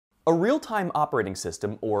A real-time operating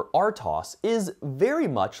system, or RTOS, is very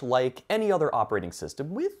much like any other operating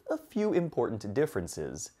system with a few important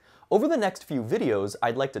differences. Over the next few videos,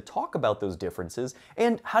 I'd like to talk about those differences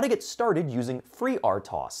and how to get started using free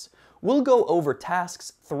RTOS. We'll go over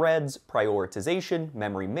tasks, threads, prioritization,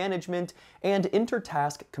 memory management, and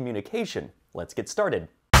inter-task communication. Let's get started.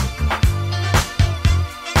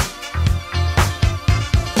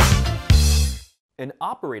 An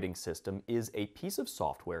operating system is a piece of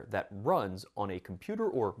software that runs on a computer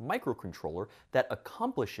or microcontroller that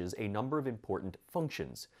accomplishes a number of important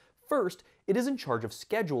functions. First, it is in charge of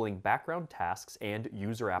scheduling background tasks and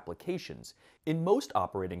user applications. In most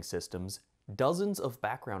operating systems, dozens of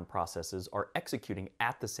background processes are executing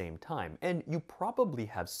at the same time, and you probably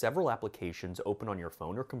have several applications open on your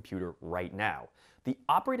phone or computer right now. The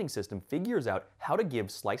operating system figures out how to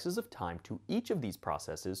give slices of time to each of these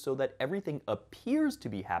processes so that everything appears to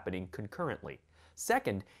be happening concurrently.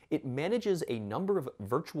 Second, it manages a number of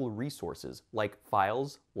virtual resources like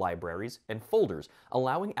files, libraries, and folders,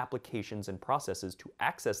 allowing applications and processes to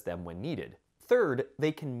access them when needed. Third,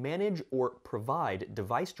 they can manage or provide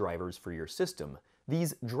device drivers for your system.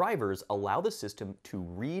 These drivers allow the system to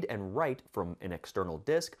read and write from an external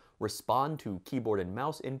disk, respond to keyboard and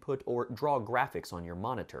mouse input, or draw graphics on your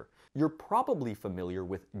monitor. You're probably familiar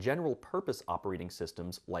with general-purpose operating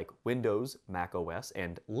systems like Windows, Mac OS,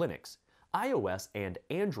 and Linux. iOS and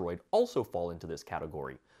Android also fall into this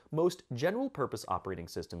category. Most general-purpose operating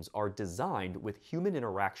systems are designed with human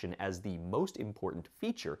interaction as the most important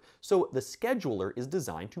feature, so the scheduler is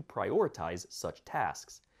designed to prioritize such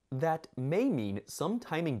tasks. That may mean some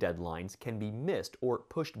timing deadlines can be missed or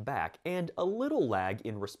pushed back, and a little lag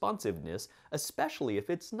in responsiveness, especially if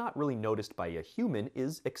it's not really noticed by a human,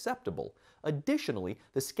 is acceptable. Additionally,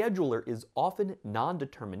 the scheduler is often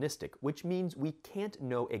non-deterministic, which means we can't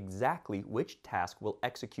know exactly which task will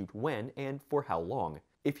execute when and for how long.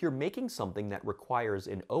 If you're making something that requires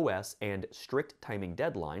an OS and strict timing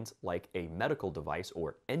deadlines, like a medical device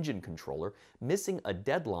or engine controller, missing a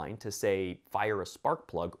deadline to, say, fire a spark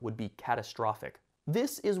plug would be catastrophic.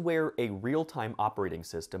 This is where a real-time operating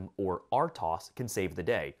system, or RTOS, can save the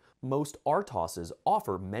day. Most RTOSs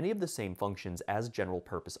offer many of the same functions as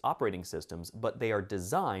general-purpose operating systems, but they are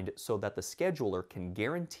designed so that the scheduler can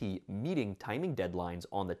guarantee meeting timing deadlines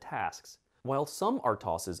on the tasks. While some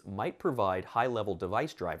RTOSs might provide high-level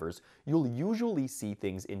device drivers, you'll usually see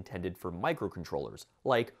things intended for microcontrollers,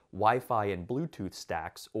 like Wi-Fi and Bluetooth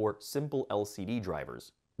stacks or simple LCD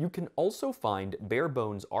drivers. You can also find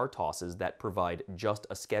bare-bones RTOSs that provide just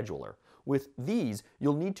a scheduler. With these,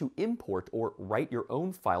 you'll need to import or write your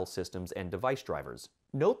own file systems and device drivers.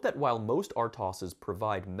 Note that while most RTOSs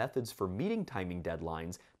provide methods for meeting timing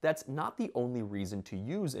deadlines, that's not the only reason to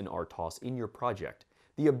use an RTOS in your project.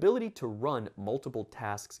 The ability to run multiple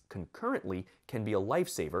tasks concurrently can be a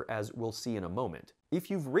lifesaver, as we'll see in a moment.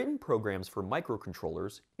 If you've written programs for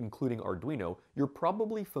microcontrollers, including Arduino, you're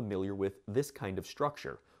probably familiar with this kind of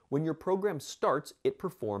structure. When your program starts, it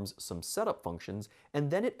performs some setup functions,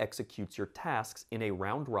 and then it executes your tasks in a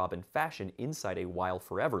round-robin fashion inside a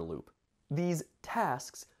while-forever loop. These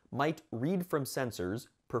tasks might read from sensors,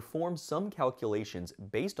 perform some calculations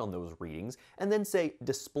based on those readings, and then say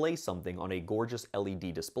display something on a gorgeous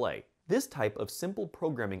LED display. This type of simple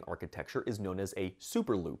programming architecture is known as a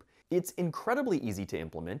Superloop. It's incredibly easy to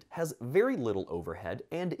implement, has very little overhead,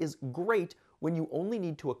 and is great when you only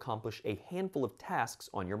need to accomplish a handful of tasks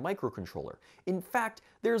on your microcontroller. In fact,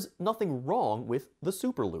 there's nothing wrong with the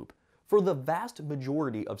Superloop. For the vast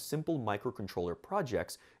majority of simple microcontroller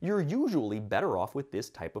projects, you're usually better off with this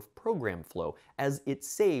type of program flow, as it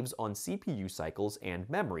saves on CPU cycles and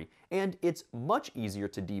memory, and it's much easier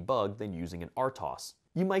to debug than using an RTOS.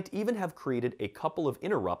 You might even have created a couple of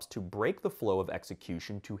interrupts to break the flow of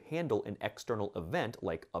execution to handle an external event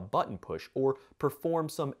like a button push or perform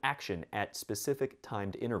some action at specific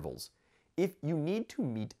timed intervals. If you need to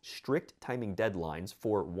meet strict timing deadlines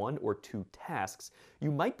for one or two tasks, you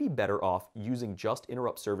might be better off using just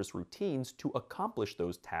interrupt service routines to accomplish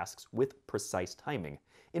those tasks with precise timing.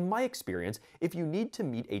 In my experience, if you need to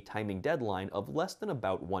meet a timing deadline of less than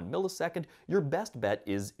about 1 millisecond, your best bet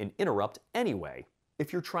is an interrupt anyway.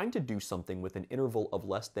 If you're trying to do something with an interval of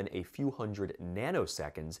less than a few hundred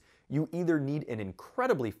nanoseconds, you either need an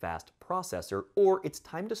incredibly fast processor or it's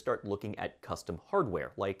time to start looking at custom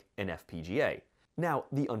hardware like an FPGA. Now,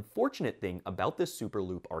 the unfortunate thing about this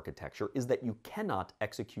Superloop architecture is that you cannot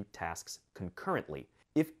execute tasks concurrently.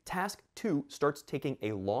 If task 2 starts taking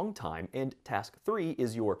a long time and task 3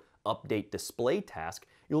 is your update display task,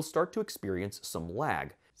 you'll start to experience some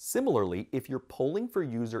lag. Similarly, if you're polling for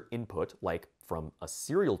user input, like from a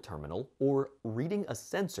serial terminal or reading a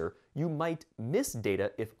sensor, you might miss data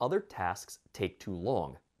if other tasks take too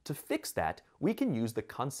long. To fix that, we can use the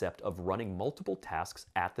concept of running multiple tasks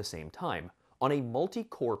at the same time. On a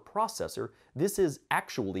multi-core processor, this is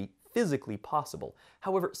actually physically possible.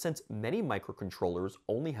 However, since many microcontrollers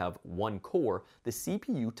only have one core, the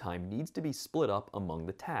CPU time needs to be split up among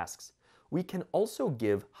the tasks. We can also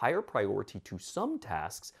give higher priority to some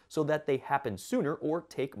tasks so that they happen sooner or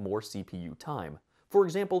take more CPU time. For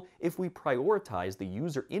example, if we prioritize the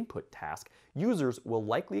user input task, users will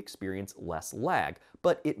likely experience less lag,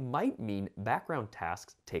 but it might mean background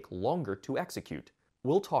tasks take longer to execute.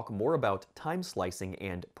 We'll talk more about time slicing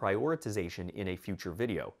and prioritization in a future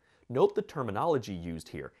video. Note the terminology used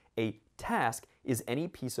here. A task is any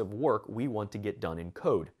piece of work we want to get done in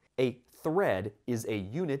code. A thread is a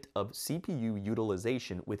unit of CPU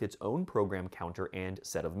utilization with its own program counter and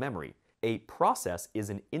set of memory. A process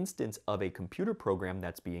is an instance of a computer program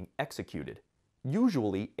that's being executed.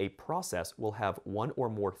 Usually, a process will have one or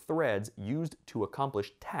more threads used to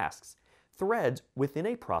accomplish tasks. Threads within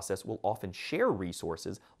a process will often share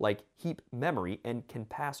resources like heap memory and can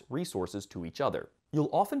pass resources to each other. You'll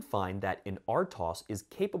often find that an RTOS is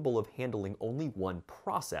capable of handling only one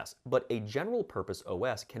process, but a general-purpose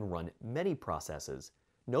OS can run many processes.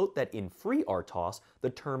 Note that in free RTOS, the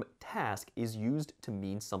term task is used to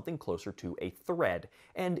mean something closer to a thread,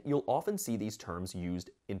 and you'll often see these terms used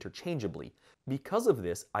interchangeably. Because of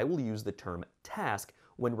this, I will use the term task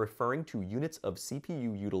when referring to units of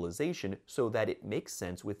CPU utilization so that it makes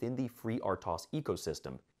sense within the free RTOS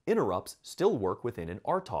ecosystem. Interrupts still work within an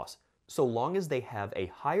RTOS. So long as they have a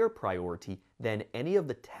higher priority than any of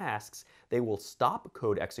the tasks, they will stop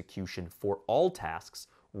code execution for all tasks,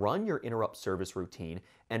 run your interrupt service routine,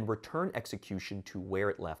 and return execution to where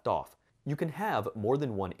it left off. You can have more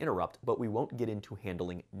than one interrupt, but we won't get into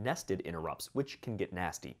handling nested interrupts, which can get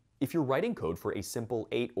nasty. If you're writing code for a simple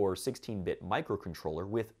 8 or 16-bit microcontroller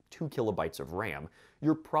with 2 kilobytes of RAM,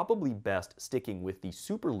 you're probably best sticking with the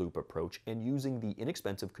Superloop approach and using the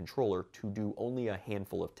inexpensive controller to do only a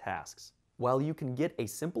handful of tasks. While you can get a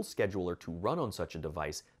simple scheduler to run on such a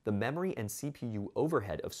device, the memory and CPU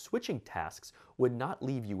overhead of switching tasks would not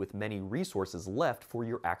leave you with many resources left for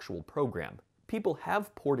your actual program. People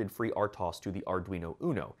have ported free RTOS to the Arduino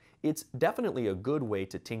Uno. It's definitely a good way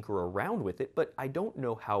to tinker around with it, but I don't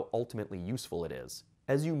know how ultimately useful it is.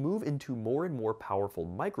 As you move into more and more powerful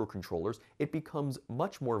microcontrollers, it becomes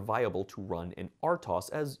much more viable to run an RTOS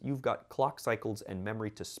as you've got clock cycles and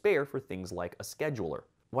memory to spare for things like a scheduler.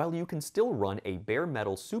 While you can still run a bare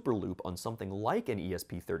metal Superloop on something like an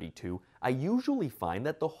ESP32, I usually find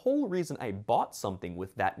that the whole reason I bought something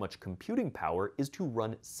with that much computing power is to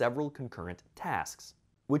run several concurrent tasks.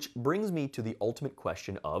 Which brings me to the ultimate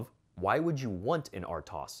question of, why would you want an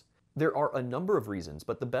RTOS? There are a number of reasons,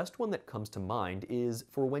 but the best one that comes to mind is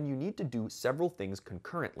for when you need to do several things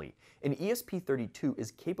concurrently. An ESP32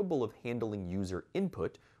 is capable of handling user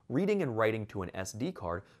input, reading and writing to an SD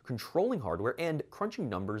card, controlling hardware, and crunching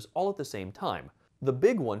numbers all at the same time. The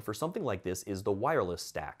big one for something like this is the wireless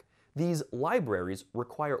stack. These libraries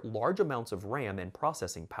require large amounts of RAM and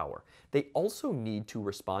processing power. They also need to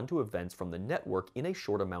respond to events from the network in a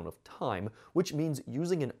short amount of time, which means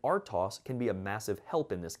using an RTOS can be a massive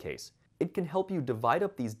help in this case. It can help you divide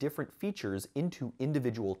up these different features into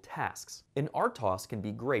individual tasks. An RTOS can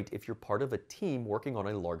be great if you're part of a team working on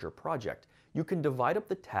a larger project. You can divide up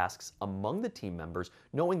the tasks among the team members,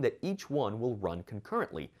 knowing that each one will run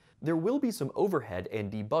concurrently. There will be some overhead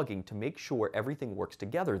and debugging to make sure everything works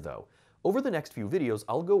together though. Over the next few videos,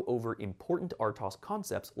 I'll go over important RTOS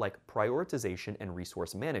concepts like prioritization and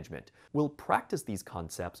resource management. We'll practice these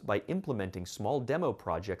concepts by implementing small demo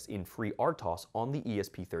projects in free RTOS on the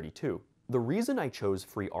ESP32. The reason I chose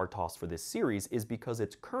free RTOS for this series is because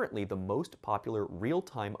it's currently the most popular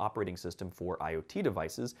real-time operating system for IoT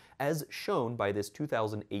devices, as shown by this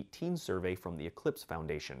 2018 survey from the Eclipse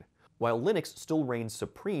Foundation. While Linux still reigns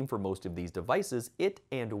supreme for most of these devices, it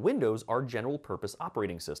and Windows are general-purpose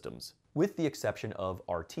operating systems, with the exception of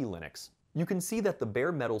RT Linux. You can see that the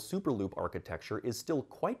bare metal Superloop architecture is still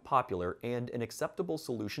quite popular and an acceptable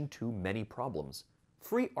solution to many problems.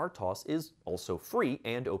 Free RTOS is also free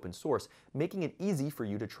and open source, making it easy for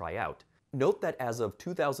you to try out. Note that as of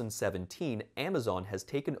 2017, Amazon has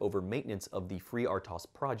taken over maintenance of the free RTOS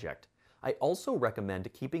project. I also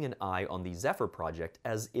recommend keeping an eye on the Zephyr project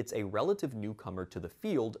as it's a relative newcomer to the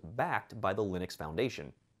field backed by the Linux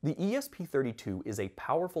Foundation. The ESP32 is a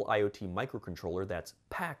powerful IoT microcontroller that's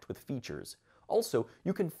packed with features. Also,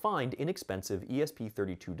 you can find inexpensive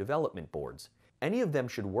ESP32 development boards. Any of them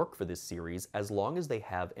should work for this series as long as they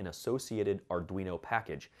have an associated Arduino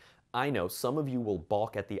package. I know some of you will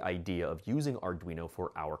balk at the idea of using Arduino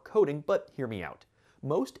for our coding, but hear me out.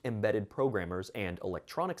 Most embedded programmers and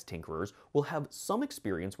electronics tinkerers will have some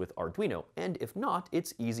experience with Arduino, and if not,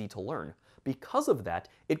 it's easy to learn. Because of that,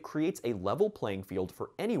 it creates a level playing field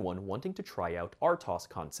for anyone wanting to try out RTOS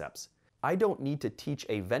concepts. I don't need to teach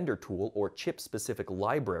a vendor tool or chip-specific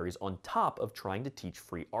libraries on top of trying to teach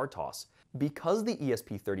free RTOS. Because the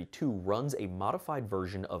ESP32 runs a modified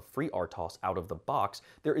version of free RTOS out of the box,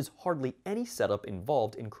 there is hardly any setup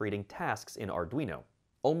involved in creating tasks in Arduino.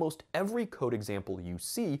 Almost every code example you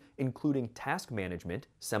see, including task management,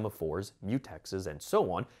 semaphores, mutexes, and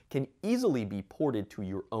so on, can easily be ported to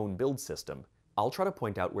your own build system. I'll try to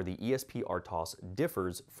point out where the ESP-RTOS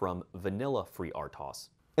differs from vanilla free RTOS.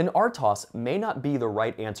 An RTOS may not be the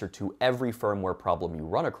right answer to every firmware problem you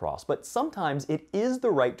run across, but sometimes it is the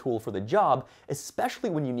right tool for the job, especially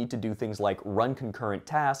when you need to do things like run concurrent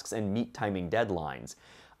tasks and meet timing deadlines.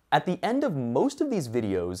 At the end of most of these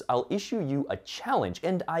videos, I'll issue you a challenge,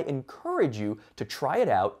 and I encourage you to try it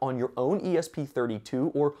out on your own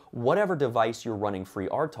ESP32 or whatever device you're running free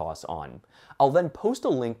RTOS on. I'll then post a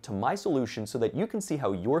link to my solution so that you can see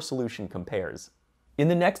how your solution compares. In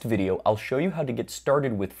the next video, I'll show you how to get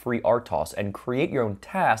started with free RTOS and create your own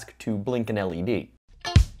task to blink an LED.